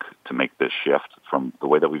look to make this shift from the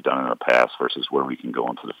way that we've done in the past versus where we can go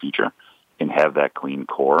into the future and have that clean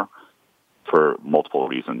core for multiple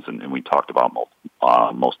reasons. And we talked about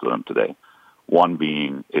most of them today. One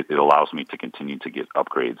being it allows me to continue to get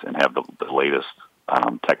upgrades and have the latest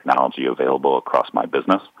technology available across my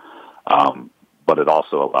business. But it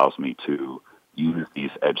also allows me to use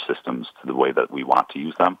these edge systems to the way that we want to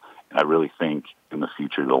use them. And I really think in the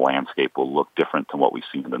future, the landscape will look different than what we've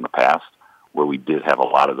seen in the past, where we did have a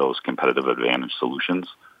lot of those competitive advantage solutions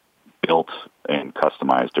built and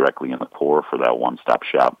customized directly in the core for that one-stop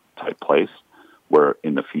shop type place, where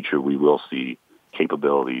in the future we will see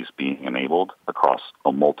capabilities being enabled across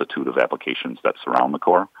a multitude of applications that surround the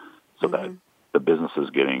core, so that the business is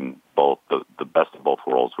getting both the best of both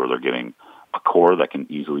worlds, where they're getting a core that can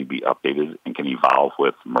easily be updated and can evolve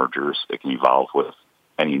with mergers. It can evolve with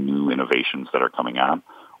any new innovations that are coming on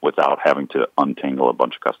without having to untangle a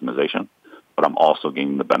bunch of customization. But I'm also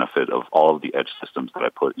gaining the benefit of all of the edge systems that I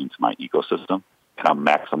put into my ecosystem, and I'm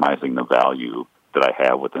maximizing the value that I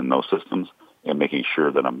have within those systems and making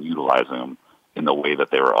sure that I'm utilizing them in the way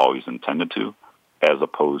that they were always intended to, as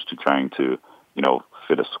opposed to trying to,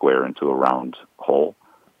 fit a square into a round hole,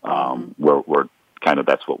 where kind of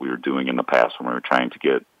that's what we were doing in the past when we were trying to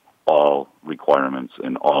get all requirements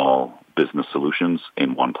and all business solutions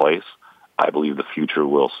in one place. I believe the future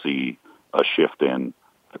will see a shift in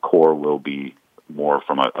the core will be more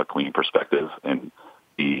from a clean perspective and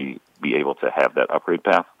be able to have that upgrade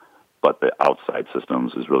path. But the outside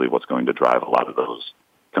systems is really what's going to drive a lot of those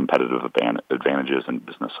competitive advantages and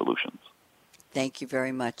business solutions. Thank you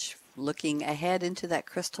very much. Looking ahead into that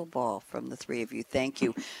crystal ball from the three of you. Thank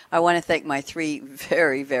you. I want to thank my three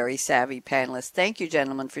very, very savvy panelists. Thank you,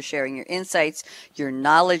 gentlemen, for sharing your insights, your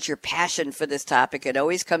knowledge, your passion for this topic. It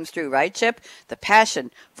always comes through, right, Chip? The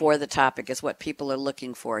passion for the topic is what people are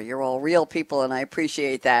looking for. You're all real people, and I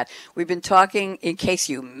appreciate that. We've been talking, in case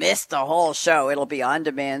you missed the whole show, it'll be on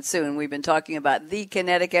demand soon. We've been talking about the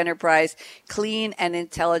Kinetic Enterprise, clean and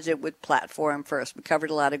intelligent with platform first. We covered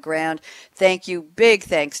a lot of ground. Thank you. Big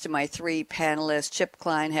thanks to my three panelists, Chip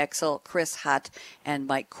Klein-Hexel, Chris Hutt, and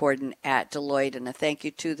Mike Corden at Deloitte. And a thank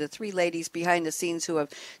you to the three ladies behind the scenes who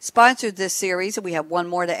have sponsored this series. And we have one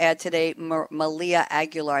more to add today, Malia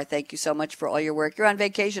Aguilar. Thank you so much for all your work. You're on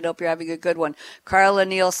vacation. Hope you're having a good one. Carla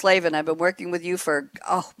Neal Slavin, I've been working with you for,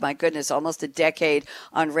 my goodness, almost a decade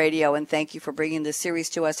on radio. And thank you for bringing this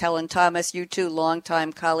series to us. Helen Thomas, you too,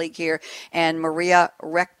 longtime colleague here. And Maria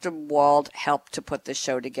Rechtenwald helped to put the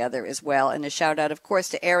show together as well. And a shout out, of course,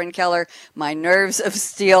 to Aaron Keller, my Nerves of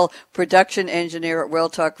Steel production engineer at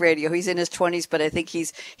World Talk Radio. He's in his 20s, but I think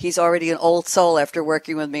he's already an old soul after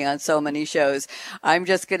working with me on so many shows. I'm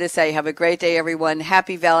just going to say, have a great day, everyone.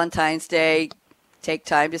 Happy Valentine's Day. Take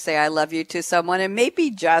time to say I love you to someone, and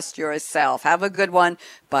maybe just yourself. Have a good one.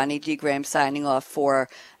 Bonnie D. Graham signing off for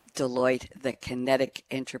Deloitte, the Kinetic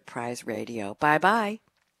Enterprise Radio. Bye-bye.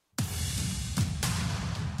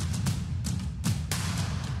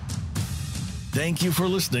 Thank you for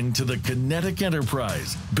listening to the Kinetic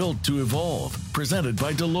Enterprise, built to evolve, presented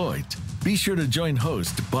by Deloitte. Be sure to join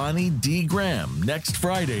host Bonnie D. Graham next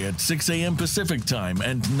Friday at 6 a.m. Pacific Time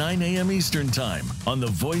and 9 a.m. Eastern Time on the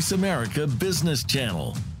Voice America Business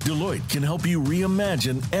Channel. Deloitte can help you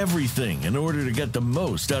reimagine everything in order to get the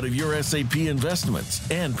most out of your SAP investments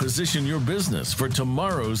and position your business for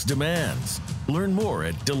tomorrow's demands. Learn more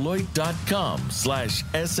at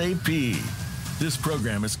Deloitte.com/SAP. This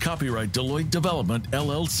program is copyright Deloitte Development,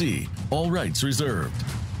 LLC. All rights reserved.